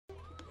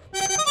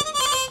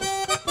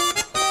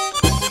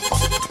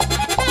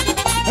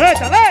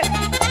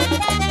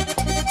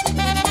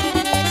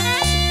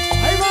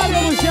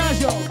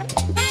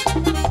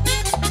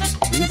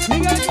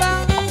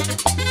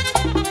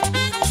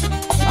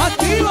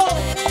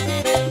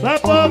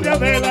pobre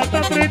Adela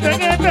está triste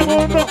en este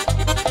mundo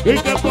y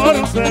que por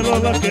un celo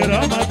la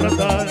quiera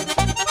maltratar.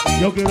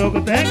 Yo quiero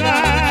que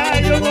tenga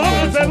yo no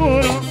me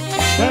aseguro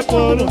que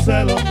por un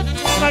celo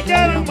la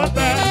quieren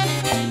matar,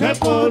 que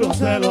por un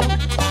celo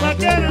la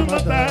quieren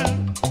matar.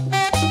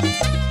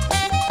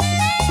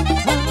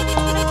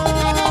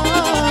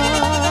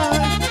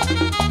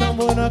 Ay, tan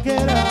buena que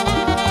era.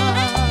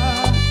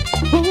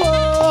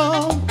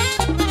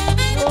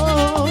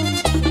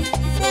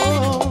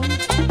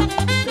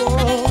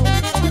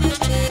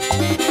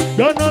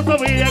 Yo no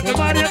sabía que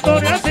María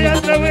Antonia se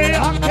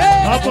atrevía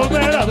a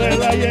poner a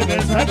Adela y en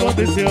esa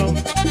condición,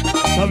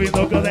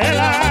 sabiendo que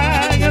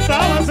Adela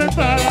estaba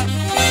sentada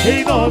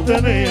y no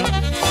tenía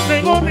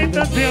ninguna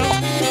intención,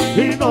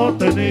 y no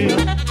tenía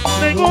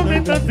ninguna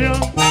intención.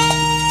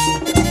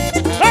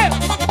 ¡Hey!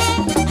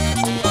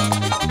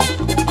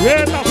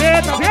 ¡Fiesta,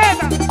 fiesta,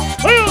 fiesta!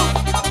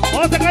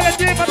 ¡Vamos a sacarle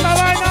chica a esta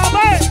vaina,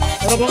 hombre!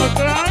 Pero con el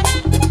clan.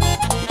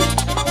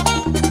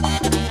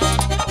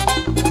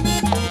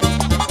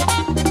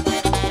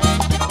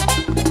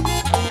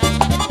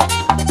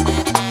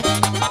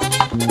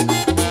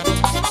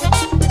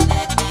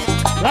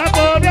 La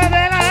pobre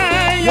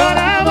Adela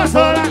lloraba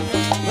sola,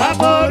 la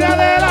pobre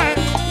Adela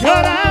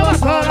lloraba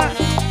sola,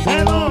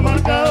 quedó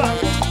marcada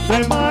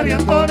de María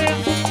Antonia,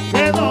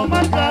 quedó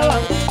marcada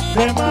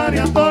de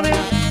María Antonia.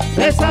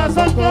 Esas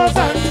son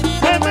cosas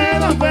que me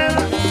dan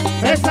pena,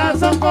 esas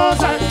son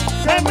cosas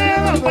que me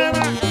dan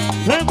pena,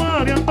 de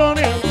María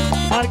Antonia,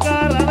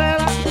 marcar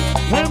Adela,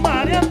 de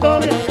María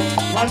Antonia,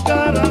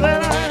 marcar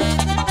Adela.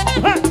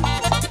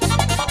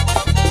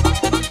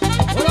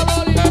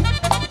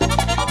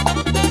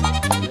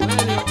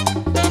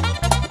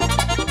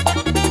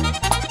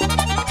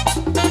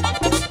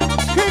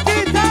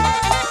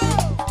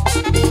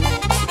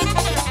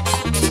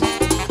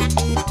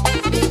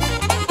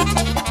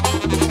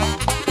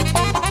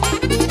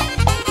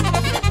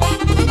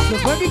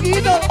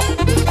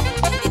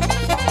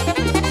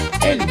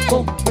 El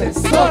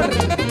compresor.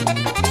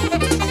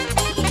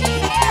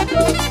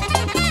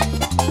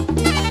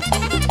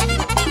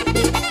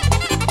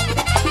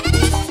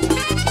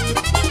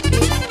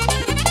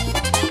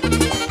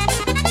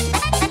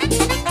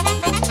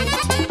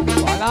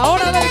 A la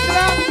hora del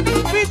clan,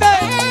 ¿viste?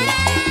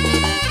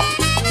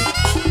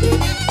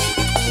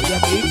 Oye,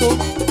 Kiko.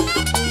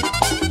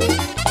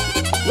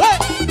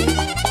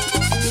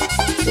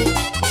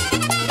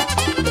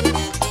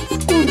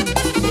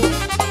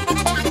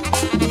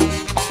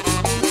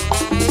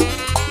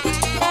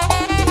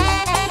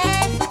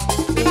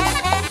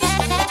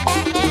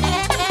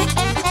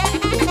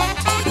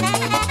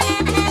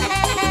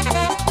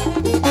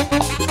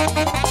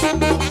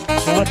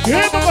 Aquí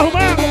vamos a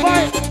jugar,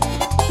 compadre.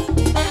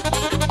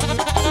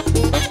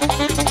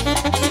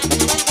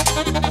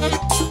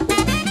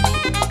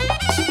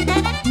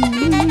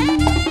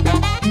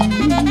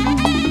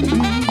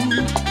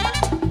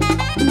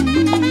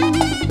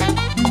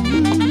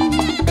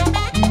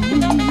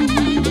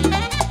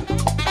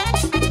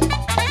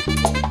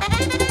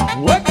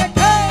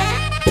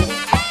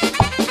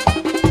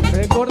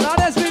 Recordar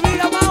es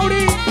vivir a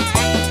Mauri.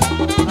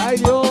 Ay,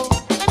 Dios.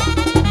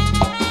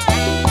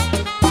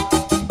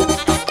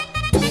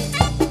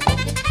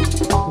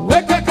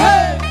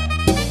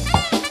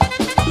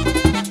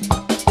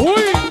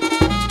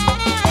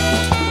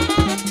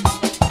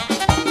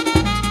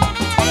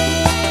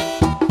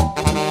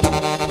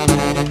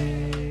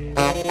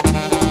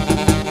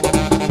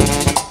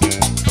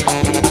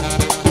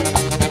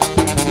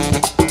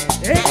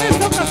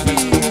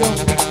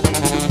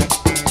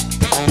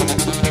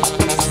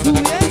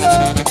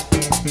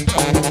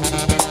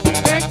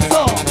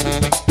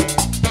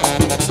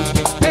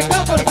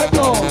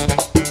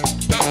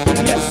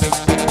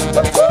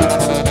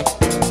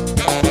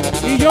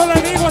 Yo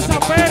le digo a esa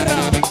perra,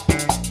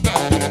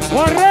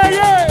 Juan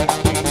Reyes,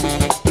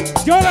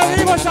 yo le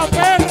digo a esa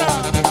perra,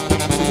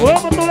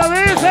 ¿cómo tú le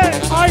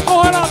dices? ¡Ay,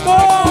 cógela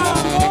toda!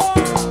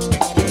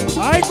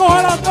 ¡Ay,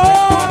 cógela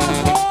toda!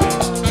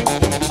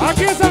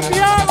 Aquí en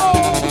Santiago,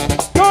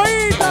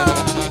 Joita,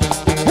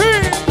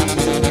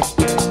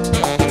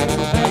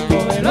 Ay,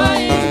 cógelo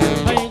ahí,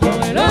 ay,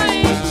 cógelo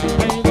ahí,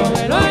 ay,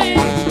 cógelo ahí,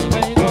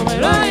 ay,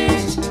 cógelo ahí.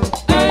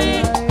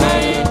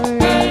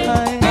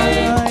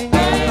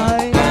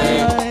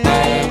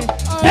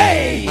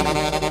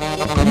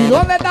 ¿Y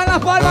dónde están las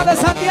palmas de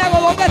Santiago?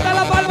 ¿Dónde están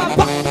las palmas?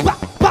 Pa, pa,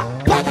 pa,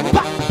 pa,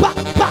 pa, pa,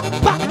 pa,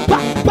 pa,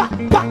 pa, pa,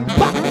 pa,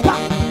 pa, pa.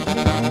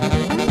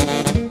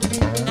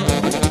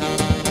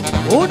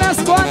 Unas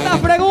cuantas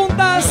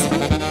preguntas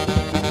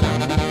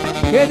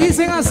que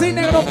dicen así,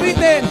 Negro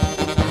Peter.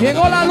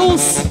 Llegó la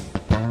luz.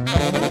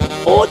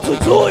 ¡Oh,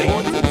 chuchuy!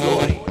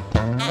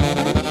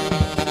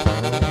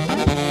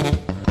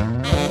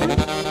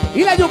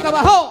 ¿Y la yuca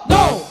bajó?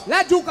 No.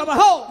 ¿La yuca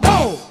bajó?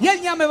 No. ¿Y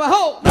el ñame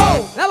bajó? No.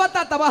 ¿La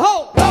batata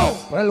bajó? No.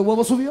 ¿Pero el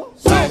huevo subió?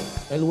 Sí.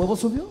 ¿El huevo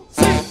subió?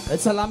 Sí. ¿El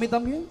salami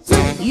también? Sí.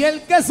 ¿Y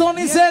el queso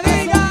ni se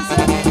diga?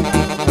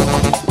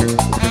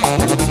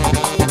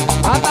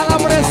 Hasta la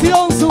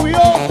presión subió.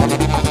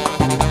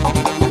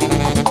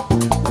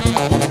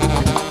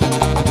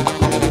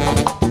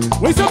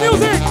 Luis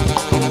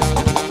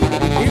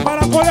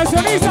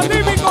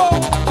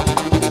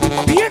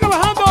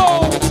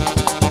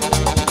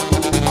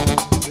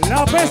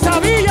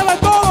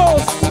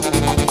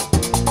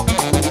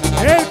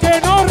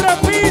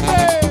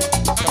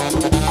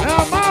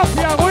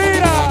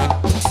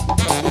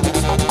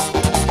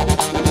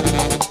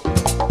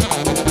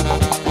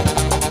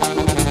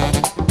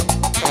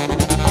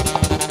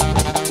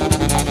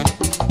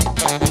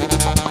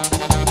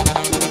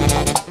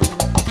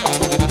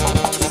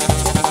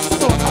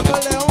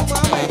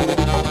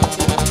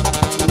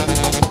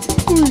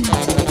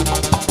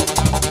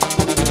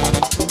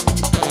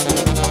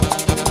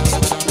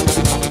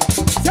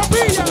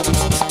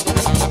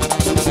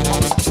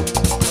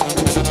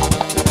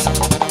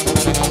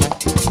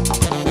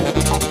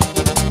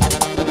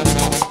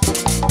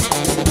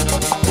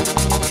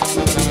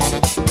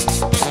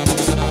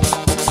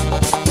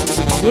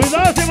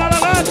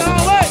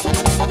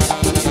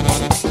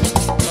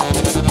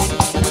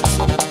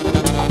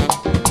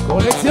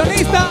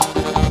Coleccionista.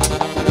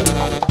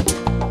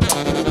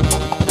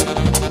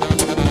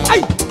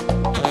 ¡Ay!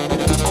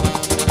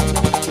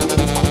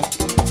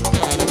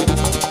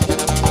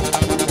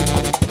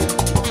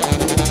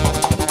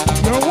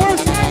 Your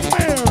worst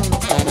nightmare.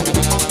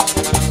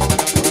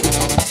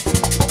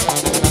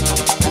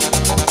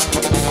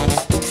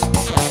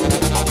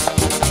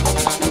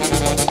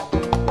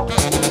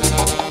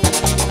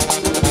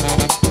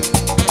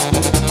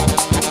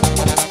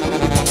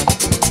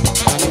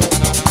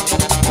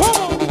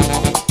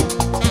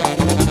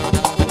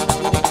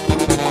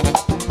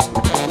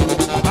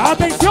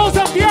 Atención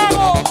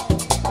Santiago,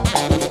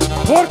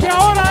 porque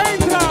ahora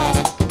entra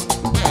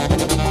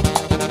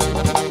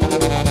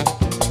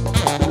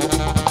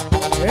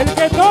el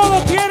que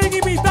todos quieren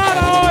imitar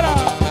ahora.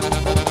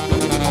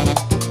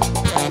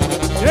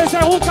 Ese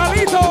es un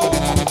calito,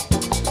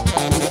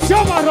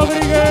 Choma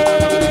Rodríguez.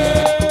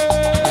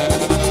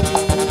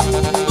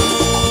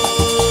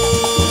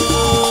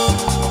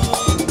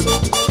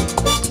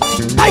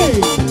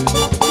 ¡Ay!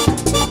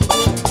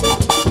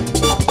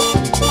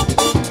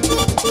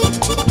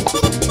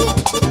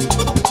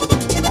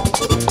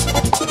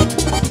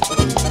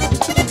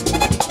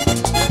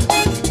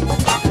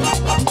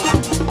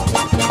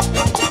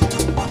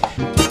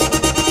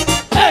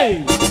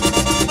 ¡Ey!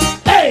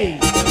 ¡Ey!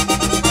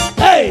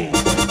 ¡Ey!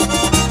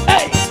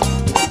 ¡Ey!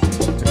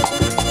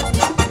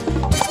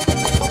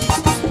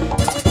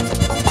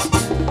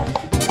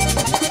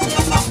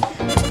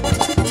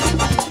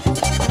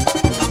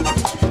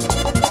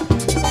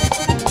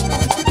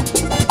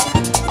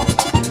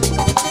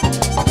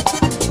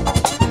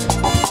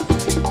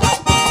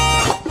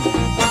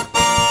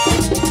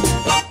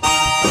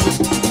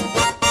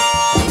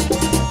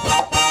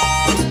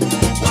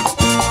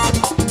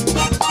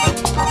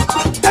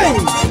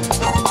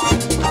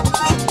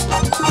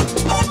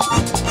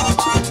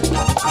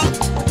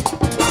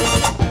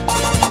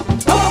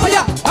 ¡Vámonos para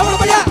allá! ¡Vámonos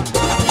para allá!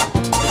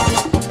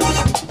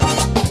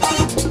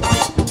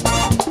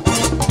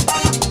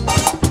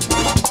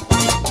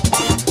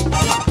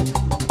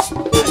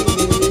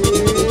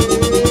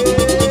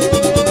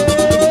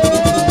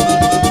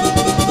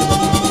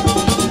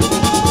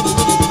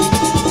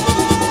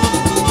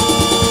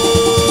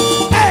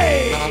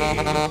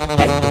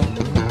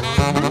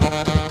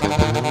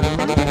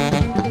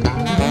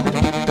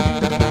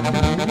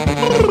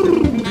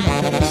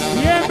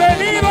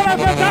 ¡Bienvenido al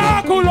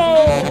espectáculo!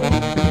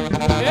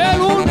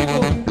 ¡El único!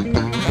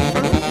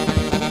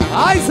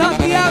 ¡Ay,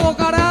 Santiago,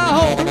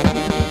 carajo!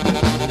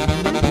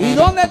 ¿Y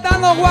dónde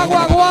están los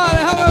guaguaguá?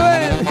 Déjame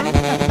ver.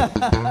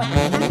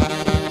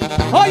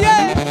 ¡Oye!